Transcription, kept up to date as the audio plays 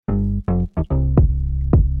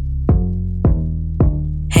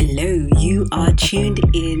are tuned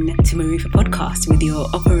in to Maarifa Podcast with your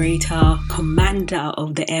operator, commander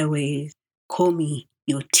of the airways. Call me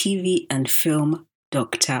your TV and film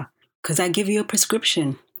doctor, because I give you a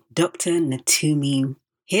prescription, Dr. Natumi.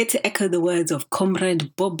 Here to echo the words of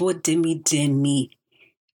Comrade Bobo Demi.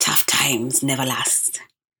 Tough times never last.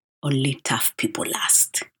 Only tough people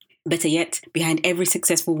last. Better yet, behind every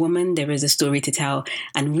successful woman, there is a story to tell.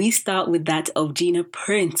 And we start with that of Gina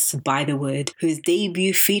Prince-Bythewood, whose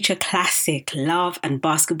debut feature classic, Love and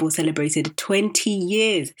Basketball, celebrated 20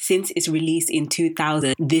 years since its release in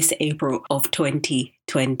 2000, this April of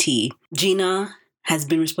 2020. Gina has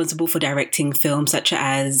been responsible for directing films such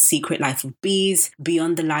as Secret Life of Bees,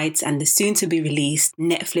 Beyond the Lights, and the soon-to-be-released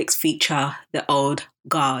Netflix feature, The Old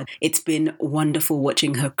Guard. It's been wonderful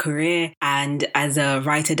watching her career, and as a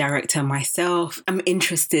writer-director myself, I'm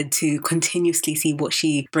interested to continuously see what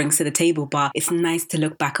she brings to the table, but it's nice to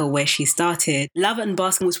look back at where she started. Love and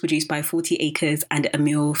Basketball was produced by 40 Acres and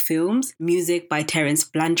Emil Films, music by Terence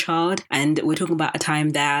Blanchard, and we're talking about a time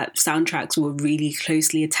that soundtracks were really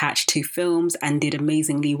closely attached to films and did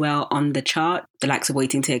amazingly well on the chart. The likes of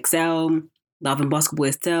Waiting to Excel, Love and Basketball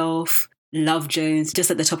itself, Love Jones, just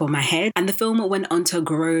at the top of my head. And the film went on to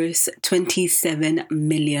gross $27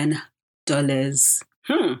 million.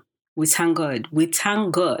 We thank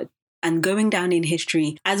God. And going down in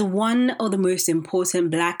history as one of the most important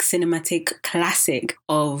Black cinematic classic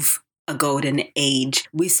of a golden age.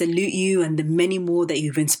 We salute you and the many more that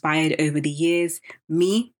you've inspired over the years.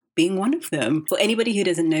 Me being one of them. For anybody who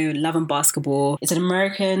doesn't know, Love and Basketball is an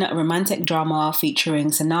American romantic drama featuring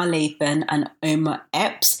Sanaa Lathan and Omar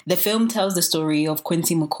Epps. The film tells the story of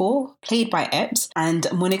Quincy McCall, played by Epps, and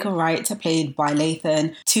Monica Wright, played by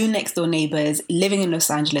Lathan, two next-door neighbors living in Los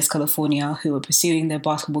Angeles, California, who were pursuing their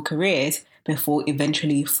basketball careers before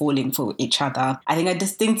eventually falling for each other. I think I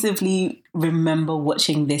distinctively remember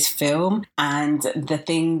watching this film, and the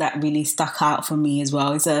thing that really stuck out for me as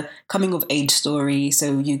well is a coming of age story.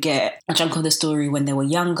 So you get a chunk of the story when they were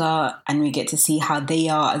younger, and we get to see how they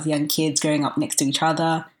are as young kids growing up next to each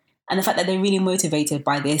other, and the fact that they're really motivated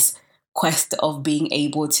by this quest of being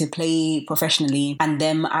able to play professionally, and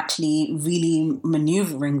them actually really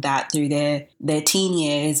maneuvering that through their teen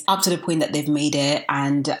years up to the point that they've made it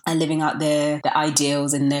and are living out their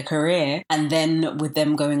ideals in their career. And then with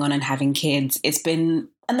them going on and having kids, it's been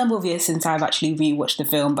a number of years since I've actually rewatched the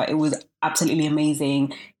film, but it was absolutely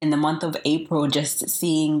amazing in the month of April. Just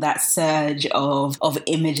seeing that surge of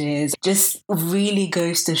images just really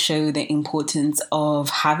goes to show the importance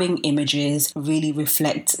of having images really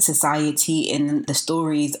reflect society in the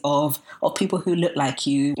stories of people who look like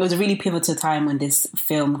you. It was a really pivotal time when this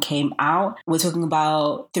film came out. We're talking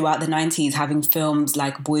about throughout the 90s having films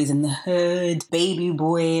like Boys in the Hood, Baby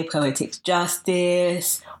Boy, Poetic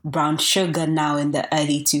Justice, Brown Sugar now in the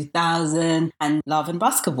early 2000s, and Love and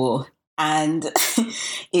Basketball. And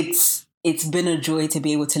it's been a joy to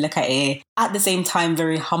be able to look at it. At the same time,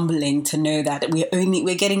 very humbling to know that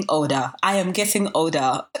we're getting older. I am getting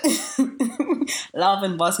older. Love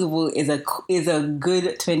and Basketball is a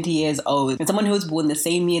good 20 years old. And someone who was born the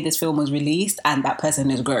same year this film was released, and that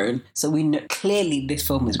person is grown. So we know clearly this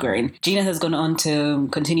film is grown. Gina has gone on to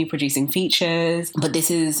continue producing features, but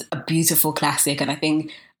this is a beautiful classic, and I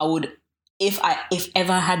think I would, if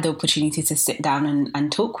ever had the opportunity to sit down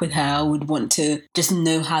and talk with her, I would want to just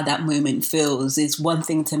know how that moment feels. It's one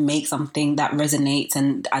thing to make something that resonates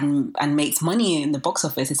and makes money in the box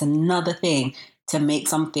office. It's another thing to make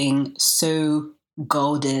something so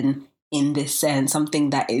golden in this sense, something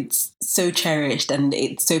that it's so cherished and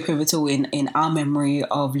it's so pivotal in our memory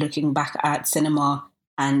of looking back at cinema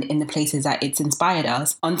and in the places that it's inspired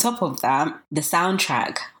us. On top of that, the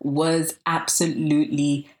soundtrack was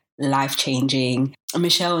absolutely life-changing.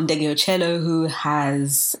 Michelle Ndegeocello, who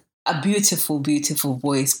has a beautiful, beautiful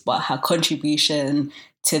voice, but her contribution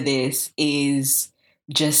to this is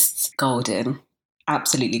just golden.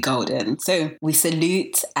 Absolutely golden. So we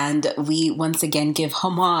salute and we once again give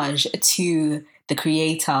homage to the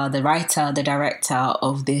creator, the writer, the director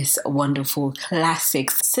of this wonderful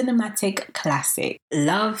classic, cinematic classic,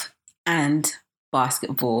 Love and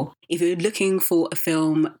Basketball. If you're looking for a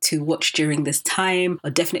film to watch during this time, I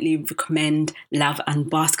definitely recommend Love and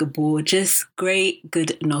Basketball. Just great,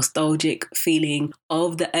 good, nostalgic feeling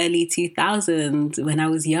of the early 2000s when I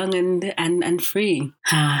was young and free.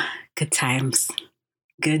 Good times.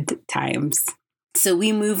 Good times. So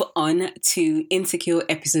we move on to Insecure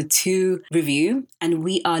episode 2 review, and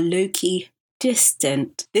we are low-key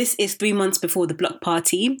distant. This is 3 months before the block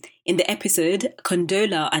party. In the episode,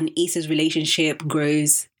 Condola and Issa's relationship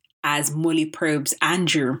grows as Molly probes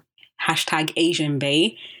Andrew,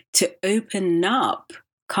 #AsianBay, to open up,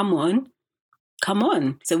 come on, Come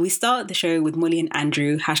on. So we start the show with Molly and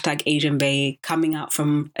Andrew, #AsianBay, coming out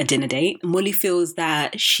from a dinner date. Molly feels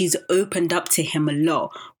that she's opened up to him a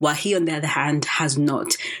lot, while he, on the other hand, has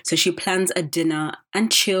not. So she plans a dinner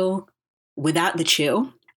and chill without the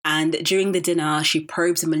chill. And during the dinner, she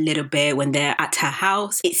probes him a little bit when they're at her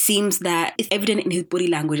house. It seems that it's evident in his body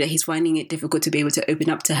language that he's finding it difficult to be able to open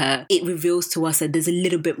up to her. It reveals to us that there's a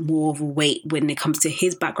little bit more of a weight when it comes to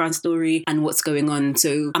his background story and what's going on.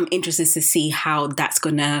 So I'm interested to see how that's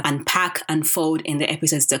going to unfold in the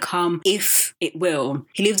episodes to come, if it will.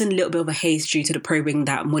 He lives in a little bit of a haze due to the probing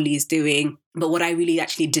that Molly is doing. But what I really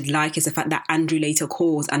actually did like is the fact that Andrew later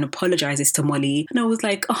calls and apologizes to Molly. And I was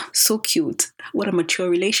like, oh, so cute. What a mature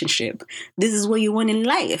relationship. This is what you want in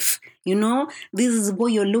life. You know, this is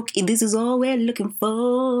what you're looking, this is all we're looking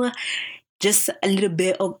for. Just a little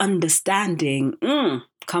bit of understanding.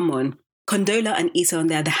 Come on. Condola and Issa, on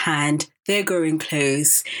the other hand, they're growing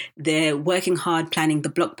close. They're working hard planning the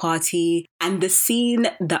block party. And the scene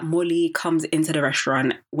that Molly comes into the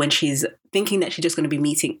restaurant when she's thinking that she's just going to be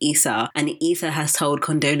meeting Issa, and Issa has told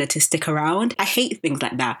Condola to stick around. I hate things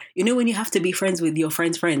like that. You know, when you have to be friends with your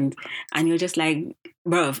friend's friend and you're just like,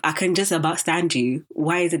 bruv, I can just about stand you.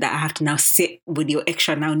 Why is it that I have to now sit with your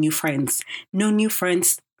extra now new friends? No new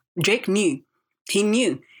friends. Drake knew. He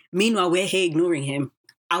knew. Meanwhile, we're here ignoring him.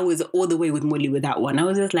 I was all the way with Molly with that one. I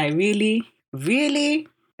was just like, really? Really?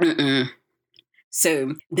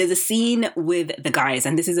 So there's a scene with the guys,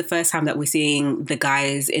 and this is the first time that we're seeing the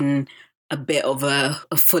guys in a bit of a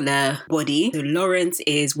fuller body. So Lawrence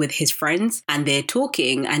is with his friends and they're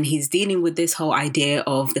talking, and he's dealing with this whole idea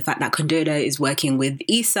of the fact that Condola is working with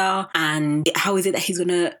Issa, and how is it that he's going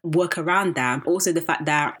to work around that? Also the fact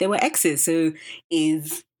that they were exes. So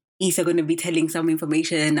is Issa going to be telling some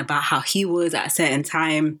information about how he was at a certain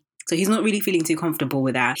time? So he's not really feeling too comfortable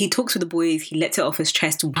with that. He talks with the boys, he lets it off his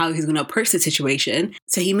chest how he's going to approach the situation.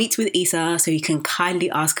 So he meets with Issa so he can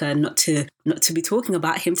kindly ask her not to be talking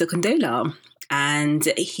about him to Condola. And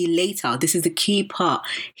he later, this is the key part,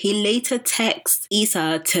 he later texts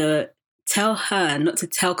Issa to tell her not to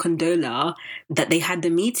tell Condola that they had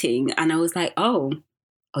the meeting. And I was like, oh,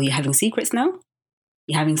 you're having secrets now?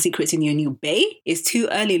 You're having secrets in your new bae? It's too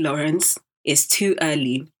early, Lawrence. It's too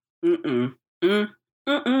early. In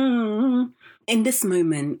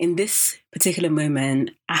this particular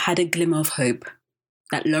moment, I had a glimmer of hope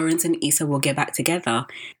that Lawrence and Issa will get back together.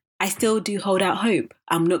 I still do hold out hope.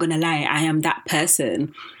 I'm not going to lie. I am that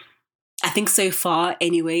person. I think so far,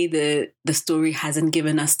 anyway, the story hasn't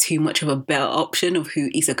given us too much of a better option of who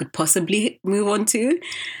Issa could possibly move on to.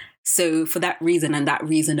 So for that reason and that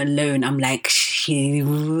reason alone, I'm like,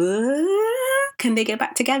 can they get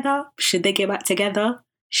back together? Should they get back together?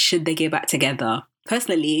 Should they get back together?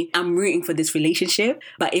 Personally, I'm rooting for this relationship,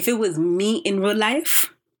 but if it was me in real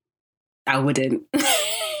life, I wouldn't.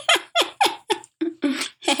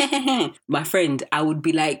 My friend, I would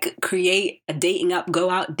be like, create a dating app,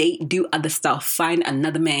 go out, date, do other stuff, find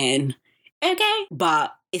another man. Okay?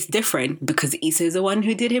 But it's different because Issa is the one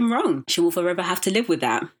who did him wrong. She will forever have to live with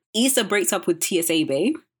that. Issa breaks up with TSA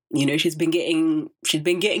Bae. You know, she's been getting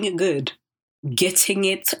it good. Getting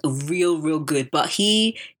it real good. But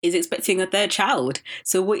he is expecting a third child.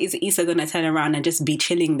 So what is Issa going to turn around and just be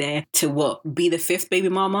chilling there to what? Be the fifth baby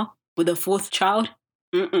mama with a fourth child?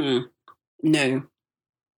 No.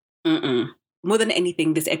 More than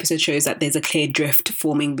anything, this episode shows that there's a clear drift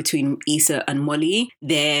forming between Issa and Molly.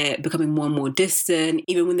 They're becoming more and more distant.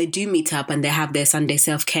 Even when they do meet up and they have their Sunday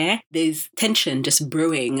self-care, there's tension just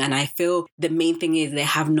brewing. And I feel the main thing is they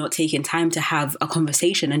have not taken time to have a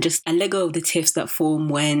conversation and let go of the tiffs that form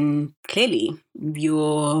when clearly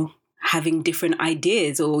you're having different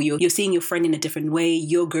ideas, or you're seeing your friend in a different way,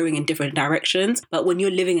 you're growing in different directions. But when you're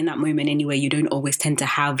living in that moment anyway, you don't always tend to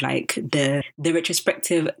have like the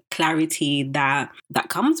retrospective clarity that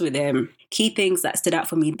comes with it. Key things that stood out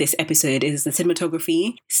for me this episode is the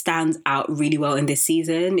cinematography stands out really well in this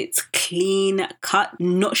season. It's clean cut.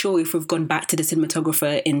 Not sure if we've gone back to the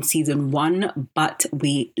cinematographer in season 1, but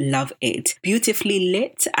we love it. Beautifully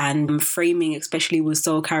lit, and framing, especially with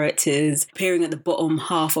soul characters appearing at the bottom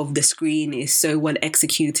half of the screen, is so well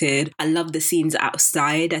executed. I love the scenes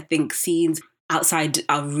outside. I think scenes outside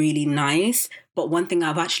are really nice. But one thing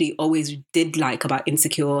I've actually always did like about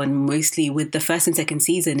Insecure, and mostly with the first and second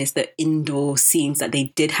season, is the indoor scenes that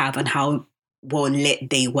they did have and how well lit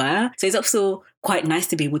they were. So it's also quite nice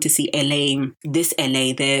to be able to see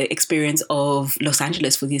the experience of Los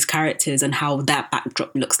Angeles for these characters and how that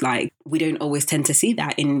backdrop looks like. We don't always tend to see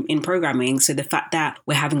that in programming. So the fact that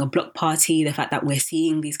we're having a block party, the fact that we're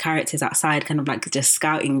seeing these characters outside kind of like just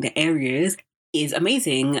scouting the areas, is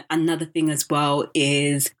amazing. Another thing as well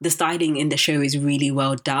is the styling in the show is really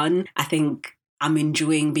well done. I think I'm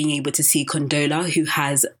enjoying being able to see Condola, who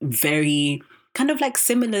has very kind of like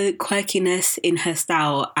similar quirkiness in her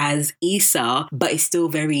style as Issa, but it's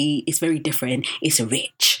very different. It's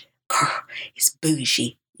rich. It's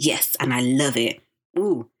bougie. Yes, and I love it.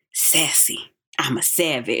 Ooh, sassy. I'm a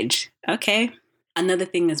savage. Okay. Another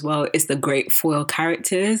thing as well is the great foil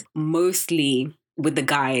characters, mostly with the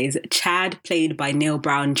guys. Chad, played by Neil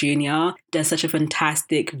Brown Jr., does such a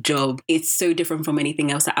fantastic job. It's so different from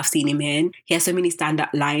anything else that I've seen him in. He has so many stand-up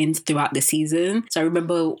lines throughout the season. So I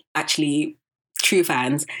remember, actually, true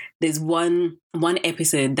fans, there's one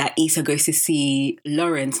episode that Issa goes to see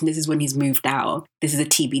Lawrence, and this is when he's moved out. This is a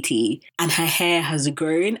TBT. And her hair has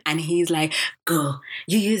grown, and he's like, girl,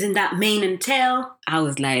 you using that mane and tail? I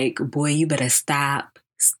was like, boy, you better stop.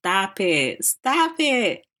 Stop it. Stop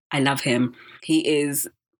it. I love him. He is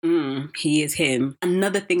him.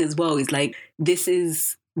 Another thing as well is like, this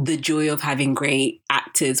is the joy of having great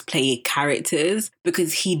actors play characters,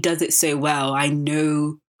 because he does it so well. I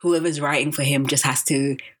know whoever's writing for him just has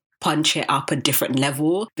to punch it up a different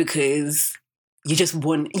level, because you just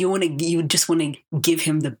want to give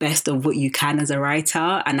him the best of what you can as a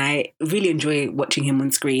writer. And I really enjoy watching him on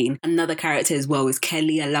screen. Another character as well is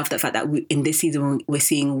Kelly. I love the fact that in this season we're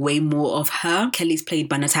seeing way more of her. Kelly's played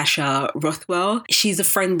by Natasha Rothwell. She's a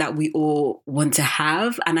friend that we all want to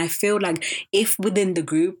have. And I feel like if within the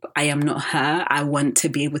group I am not her, I want to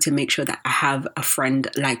be able to make sure that I have a friend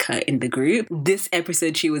like her in the group. This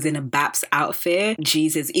episode, she was in a Baps outfit.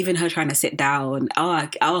 Jesus, even her trying to sit down.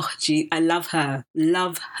 Gee, I love her.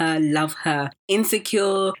 Love her.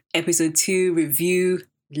 Insecure, episode 2 review,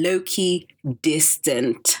 low-key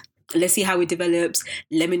distant. Let's see how it develops.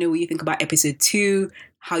 Let me know what you think about episode 2,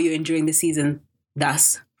 how you're enjoying the season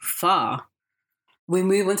thus far. We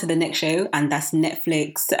move on to the next show, and that's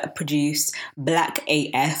Netflix produced Black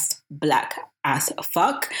AF, Black as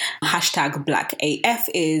fuck. Hashtag Black AF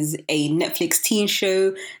is a Netflix teen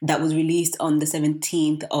show that was released on the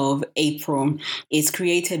 17th of April. It's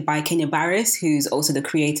created by Kenya Barris, who's also the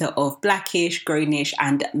creator of Blackish, Grownish,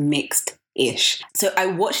 and Mixed-ish. So I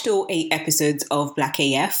watched all 8 episodes of Black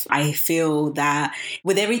AF. I feel that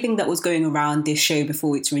with everything that was going around this show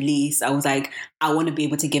before its release, I was like, I want to be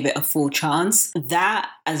able to give it a full chance. That,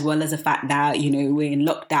 as well as the fact that, we're in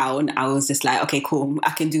lockdown, I was just like, okay, cool, I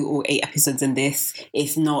can do all 8 episodes in this.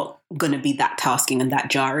 It's not going to be that tasking and that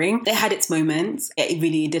jarring. It had its moments. It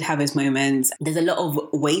really did have its moments. There's a lot of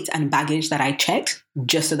weight and baggage that I checked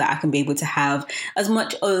just so that I can be able to have as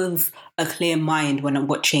much of a clear mind when I'm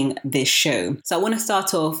watching this show. So I want to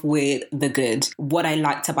start off with the good, what I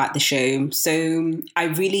liked about the show. So I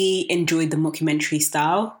really enjoyed the mockumentary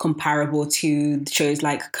style, comparable to shows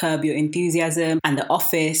like Curb Your Enthusiasm and The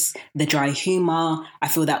Office, the dry humor. I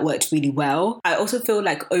feel that worked really well. I also feel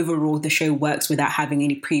like overall the show works without having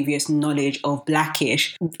any previous knowledge of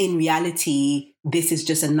Blackish. In reality, this is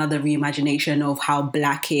just another reimagination of how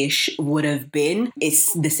Blackish would have been.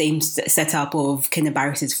 It's the same setup of Kenya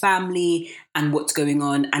Barris's family and what's going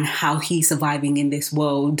on and how he's surviving in this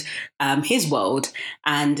world, his world,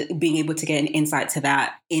 and being able to get an insight to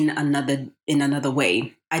that in another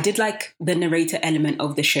way. I did like the narrator element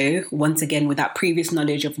of the show, once again with that previous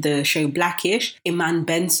knowledge of the show Blackish. Iman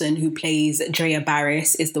Benson, who plays Drea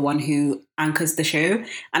Barris, is the one who anchors the show.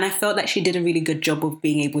 And I felt that she did a really good job of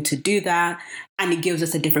being able to do that. And it gives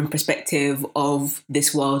us a different perspective of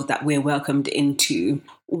this world that we're welcomed into.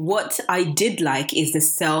 What I did like is the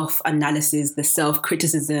self-analysis, the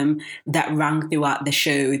self-criticism that rang throughout the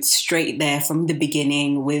show. It's straight there from the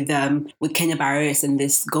beginning with Kenya Barris and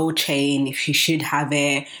this gold chain, if he should have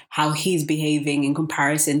it, how he's behaving in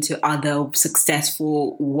comparison to other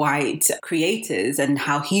successful white creators and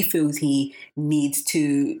how he feels he needs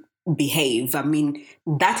to behave. I mean,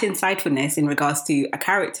 that insightfulness in regards to a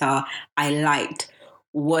character, I liked.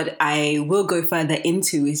 What I will go further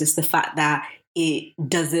into is just the fact that it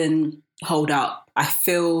doesn't hold up. I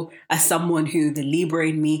feel, as someone who, the Libra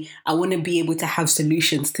in me, I want to be able to have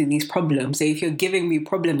solutions to these problems. So if you're giving me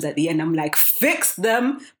problems at the end, I'm like, fix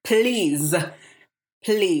them, please.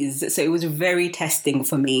 Please. So it was very testing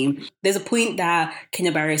for me. There's a point that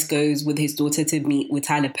Kenya Barris goes with his daughter to meet with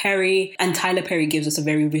Tyler Perry, and Tyler Perry gives us a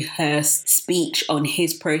very rehearsed speech on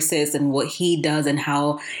his process and what he does and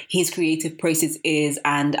how his creative process is,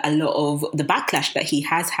 and a lot of the backlash that he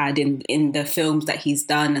has had in the films that he's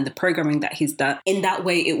done and the programming that he's done. In that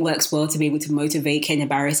way, it works well to be able to motivate Kenya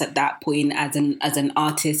Barris at that point as an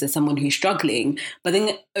artist, as someone who's struggling. But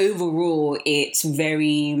then overall, it's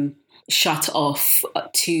very shut off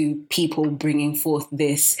to people bringing forth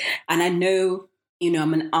this. And I know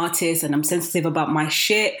I'm an artist and I'm sensitive about my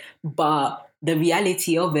shit, but the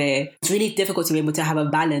reality of it, it's really difficult to be able to have a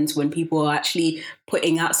balance when people are actually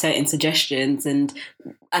putting out certain suggestions and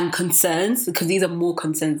concerns, because these are more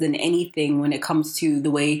concerns than anything when it comes to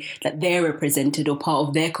the way that they're represented or part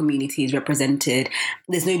of their community is represented.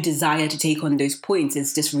 There's no desire to take on those points.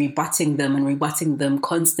 It's just rebutting them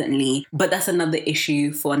constantly. But that's another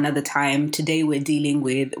issue for another time. Today we're dealing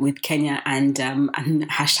with Kenya and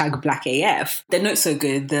hashtag Black AF. They're not so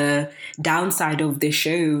good. The downside of the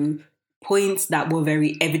show, points that were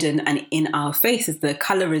very evident and in our face, is the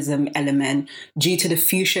colorism element. Due to the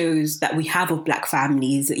few shows that we have of Black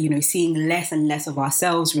families, seeing less and less of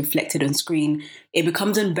ourselves reflected on screen, it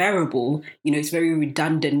becomes unbearable. It's very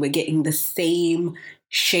redundant. We're getting the same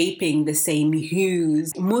shaping, the same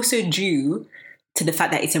hues, more so due to the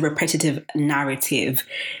fact that it's a repetitive narrative.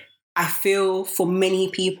 I feel for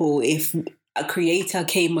many people, if a creator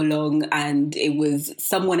came along and it was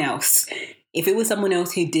someone else, if it was someone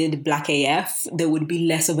else who did Black AF, there would be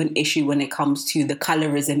less of an issue when it comes to the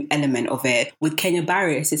colorism element of it. With Kenya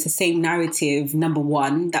Barris, it's the same narrative, number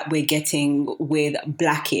one, that we're getting with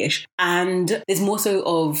Blackish. And there's more so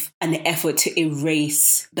of an effort to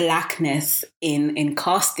erase Blackness in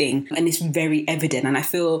casting. And it's very evident. And I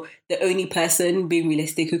feel the only person, being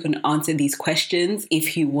realistic, who can answer these questions, if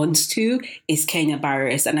he wants to, is Kenya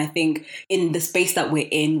Barris. And I think in the space that we're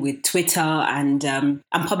in with Twitter and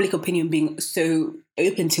public opinion being so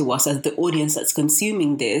open to us as the audience that's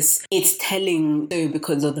consuming this, it's telling so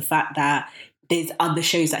because of the fact that there's other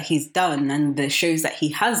shows that he's done, and the shows that he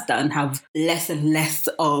has done have less and less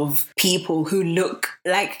of people who look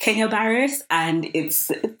like Kenya Barris, and it's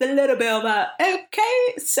a little bit of a,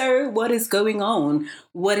 okay, so what is going on?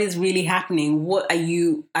 What is really happening? What are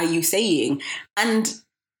you saying? And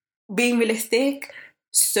being realistic,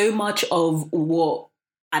 so much of what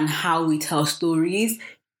and how we tell stories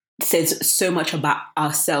says so much about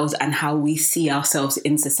ourselves and how we see ourselves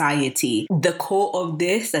in society. The core of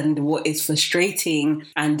this, and what is frustrating,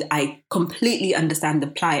 and I completely understand the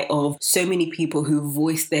plight of so many people who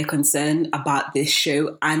voice their concern about this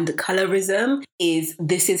show and colorism, is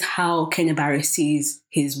this is how Kenya Barris sees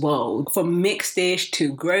his world. From mixed-ish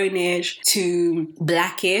to grown-ish to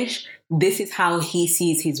Blackish, this is how he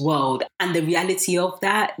sees his world. And the reality of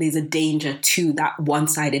that, there's a danger to that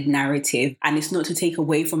one-sided narrative. And it's not to take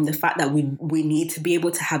away from the fact that we need to be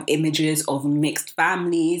able to have images of mixed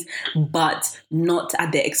families, but not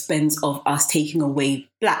at the expense of us taking away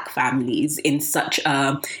Black families in such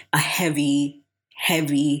a heavy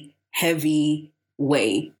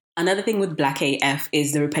way. Another thing with Black AF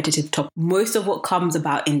is the repetitive topic. Most of what comes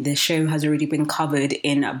about in this show has already been covered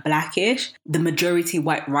in Blackish. The majority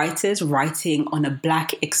white writers writing on a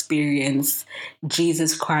Black experience,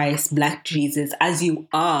 Jesus Christ, Black Jesus, as you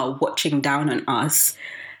are watching down on us.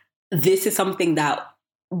 This is something that's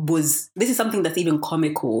even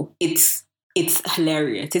comical. It's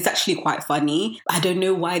hilarious. It's actually quite funny. I don't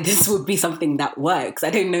know why this would be something that works. I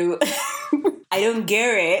don't know. I don't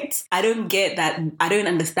get it. I don't get that. I don't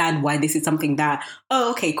understand why this is something that,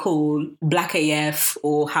 oh, okay, cool, Black AF,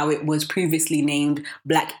 or how it was previously named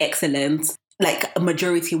Black Excellence. Like, a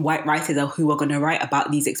majority white writers are who are going to write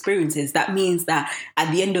about these experiences. That means that at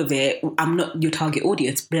the end of it, I'm not your target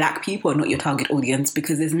audience. Black people are not your target audience,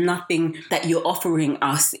 because there's nothing that you're offering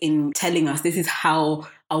us in telling us this is how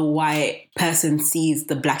a white person sees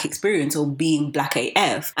the Black experience or being Black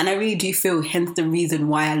AF. And I really do feel, hence the reason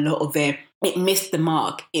why a lot of it missed the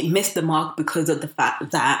mark. It missed the mark because of the fact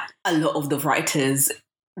that a lot of the writers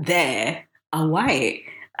there are white.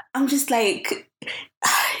 I'm just like,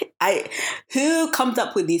 who comes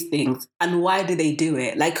up with these things and why do they do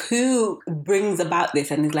it? Like, who brings about this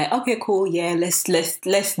and is like, okay, cool, yeah, let's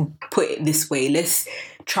put it this way. Let's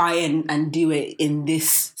try and do it in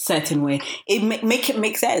this certain way. Make it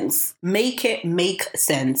make sense. Make it make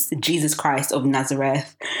sense. Jesus Christ of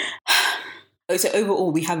Nazareth. So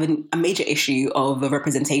overall, we have a major issue of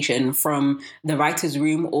representation from the writer's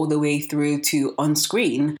room all the way through to on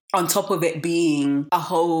screen, on top of it being a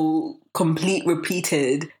whole complete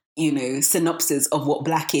repeated, synopsis of what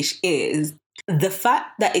Blackish is. The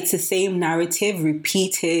fact that it's the same narrative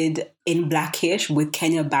repeated in Blackish with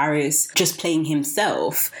Kenya Barris just playing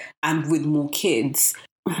himself and with more kids.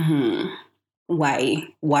 Why?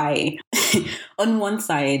 On one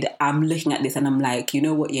side, I'm looking at this and I'm like, you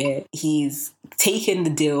know what, yeah, he's taken the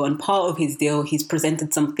deal, and part of his deal, he's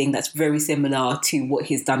presented something that's very similar to what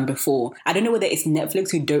he's done before. I don't know whether it's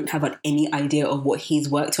Netflix who don't have any idea of what he's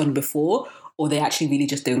worked on before, or they actually really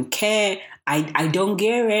just don't care. I don't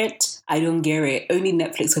get it. I don't get it. Only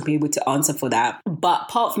Netflix will be able to answer for that. But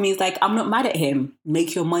part of me is like, I'm not mad at him.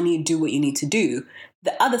 Make your money, do what you need to do.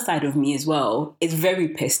 The other side of me as well is very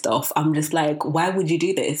pissed off. I'm just like, why would you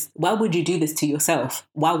do this? Why would you do this to yourself?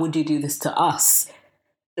 Why would you do this to us?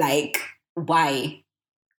 Like, why?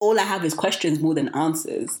 All I have is questions more than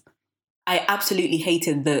answers. I absolutely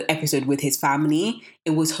hated the episode with his family.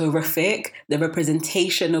 It was horrific. The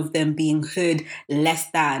representation of them being hood,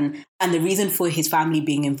 less than. And the reason for his family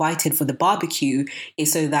being invited for the barbecue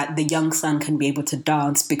is so that the young son can be able to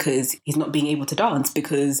dance, because he's not being able to dance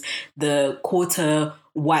because the quarter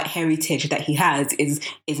white heritage that he has is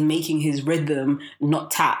making his rhythm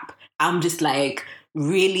not tap. I'm just like,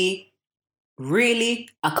 really? Really?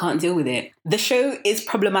 I can't deal with it. The show is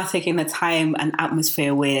problematic in a time and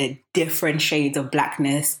atmosphere where different shades of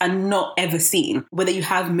blackness are not ever seen. Whether you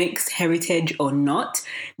have mixed heritage or not,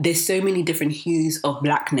 there's so many different hues of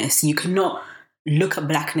blackness. You cannot look at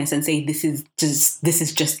blackness and say this is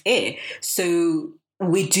just it. So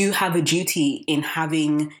we do have a duty in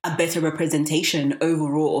having a better representation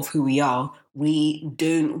overall of who we are. We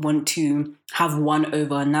don't want to have one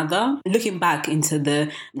over another. Looking back into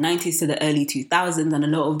the 90s to the early 2000s and a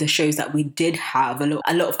lot of the shows that we did have, a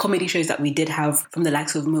lot of comedy shows that we did have, from the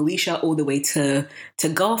likes of Moesha all the way to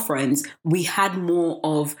Girlfriends, we had more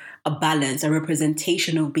of a balance, a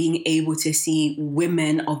representation of being able to see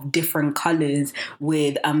women of different colours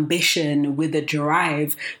with ambition, with a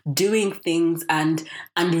drive, doing things and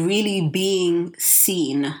really being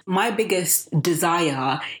seen. My biggest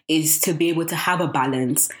desire is to be able to have a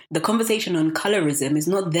balance. The conversation on colorism is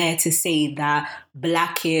not there to say that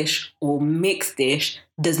blackish or mixedish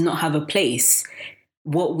does not have a place.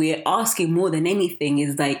 What we're asking more than anything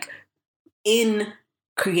is like, in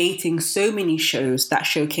creating so many shows that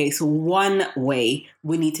showcase one way,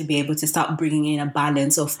 we need to be able to start bringing in a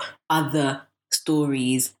balance of other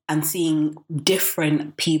stories and seeing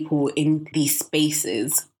different people in these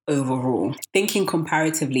spaces overall. Thinking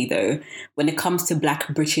comparatively though, when it comes to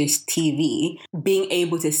Black British TV, being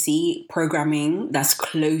able to see programming that's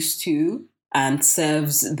close to and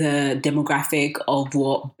serves the demographic of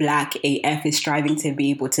what Black AF is striving to be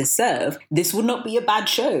able to serve, this would not be a bad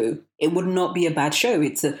show. It would not be a bad show.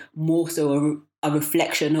 It's more so a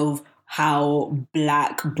reflection of how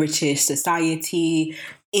Black British society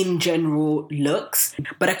in general looks.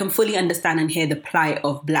 But I can fully understand and hear the plight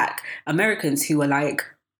of Black Americans who are like,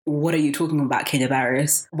 what are you talking about, Kenya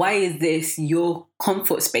Barris? Why is this your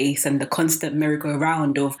comfort space and the constant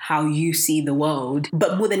merry-go-round of how you see the world?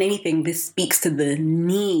 But more than anything, this speaks to the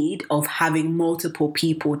need of having multiple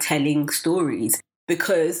people telling stories,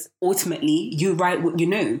 because ultimately you write what you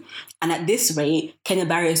know. And at this rate, Kenya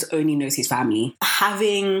Barris only knows his family.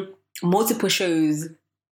 Having multiple shows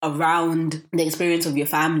around the experience of your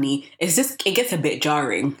family, it gets a bit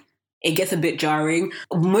jarring. It gets a bit jarring,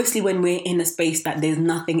 mostly when we're in a space that there's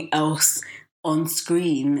nothing else on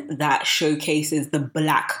screen that showcases the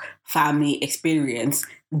Black family experience.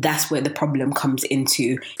 That's where the problem comes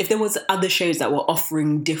into. If there was other shows that were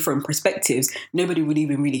offering different perspectives, nobody would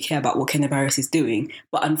even really care about what Kenya Barris is doing.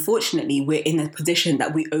 But unfortunately, we're in a position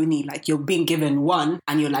that we only, like, you're being given one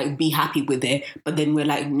and you're like, be happy with it. But then we're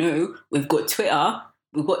like, no, we've got Twitter,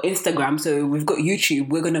 we've got Instagram, so we've got YouTube.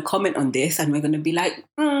 We're going to comment on this and we're going to be like,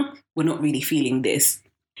 we're not really feeling this.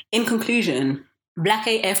 In conclusion, Black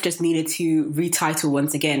AF just needed to retitle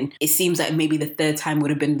once again. It seems like maybe the third time would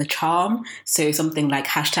have been the charm. So something like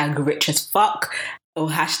 #RichAsFuck or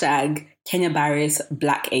Kenya Barris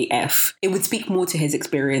Black AF. It would speak more to his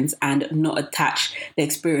experience and not attach the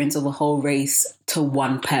experience of a whole race to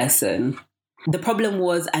one person. The problem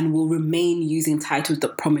was and will remain using titles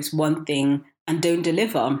that promise one thing and don't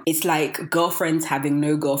deliver. It's like Girlfriends having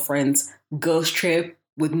no girlfriends, Girls Trip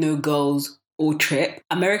with no girls or trip,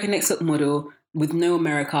 American Next Top Model with no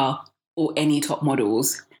America or any top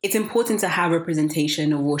models. It's important to have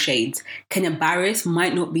representation of all shades. Kenya Barris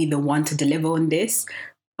might not be the one to deliver on this,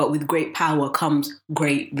 but with great power comes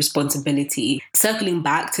great responsibility. Circling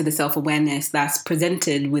back to the self-awareness that's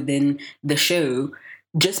presented within the show,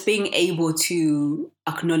 just being able to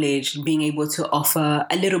acknowledge, being able to offer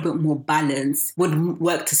a little bit more balance would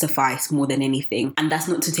work to suffice more than anything. And that's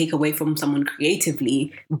not to take away from someone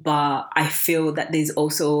creatively, but I feel that there's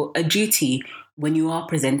also a duty when you are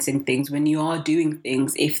presenting things, when you are doing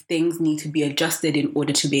things, if things need to be adjusted in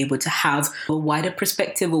order to be able to have a wider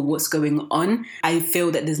perspective of what's going on, I feel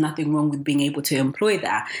that there's nothing wrong with being able to employ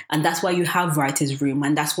that. And that's why you have writer's room.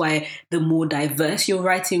 And that's why the more diverse your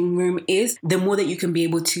writing room is, the more that you can be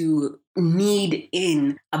able to knead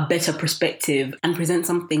in a better perspective and present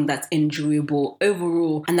something that's enjoyable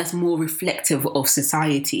overall and that's more reflective of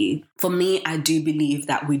society. For me, I do believe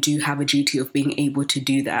that we do have a duty of being able to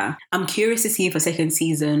do that. I'm curious to see if a second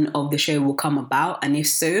season of the show will come about, and if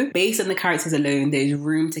so, based on the characters alone, there's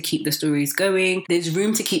room to keep the stories going. There's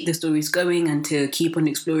room to keep the stories going and to keep on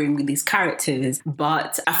exploring with these characters.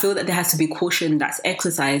 But I feel that there has to be caution that's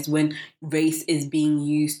exercised when race is being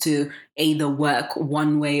used to either work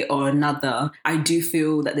one way or another. I do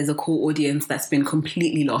feel that there's a core audience that's been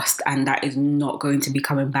completely lost and that is not going to be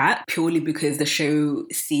coming back purely because the show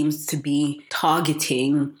seems to be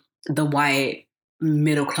targeting the white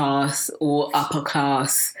middle class or upper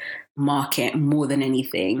class market more than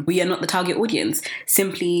anything. We are not the target audience.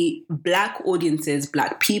 Simply, Black audiences,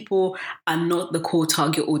 Black people are not the core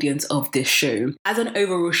target audience of this show. As an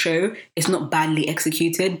overall show, it's not badly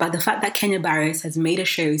executed, but the fact that Kenya Barris has made a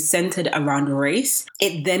show centered around race,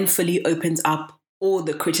 it then fully opens up all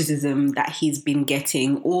the criticism that he's been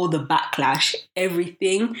getting, all the backlash,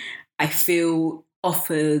 everything, I feel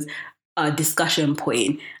offers a discussion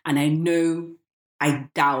point. And I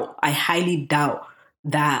highly doubt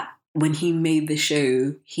that when he made the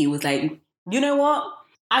show, he was like, you know what?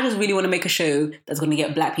 I just really want to make a show that's going to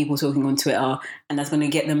get Black people talking on Twitter and that's going to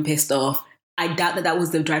get them pissed off. I doubt that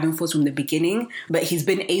was the driving force from the beginning, but he's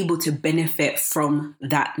been able to benefit from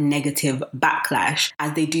that negative backlash.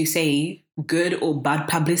 As they do say, good or bad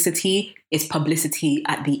publicity is publicity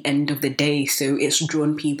at the end of the day. So it's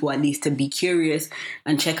drawn people at least to be curious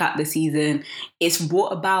and check out the season. It's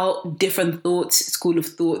brought about different thoughts, school of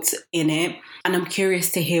thoughts in it. And I'm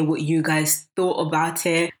curious to hear what you guys thought about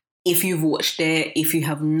it. If you've watched it, if you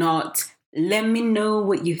have not, let me know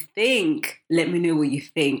what you think.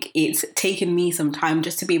 It's taken me some time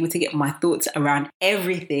just to be able to get my thoughts around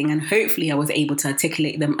everything, and hopefully I was able to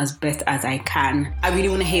articulate them as best as I can. I really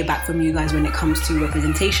want to hear back from you guys when it comes to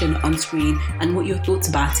representation on screen and what your thoughts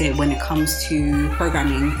about it when it comes to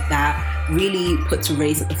programming that really puts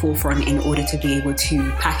race at the forefront in order to be able to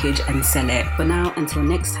package and sell it. But now, until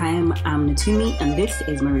next time, I'm Natumi and this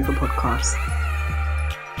is Maarifa Podcast.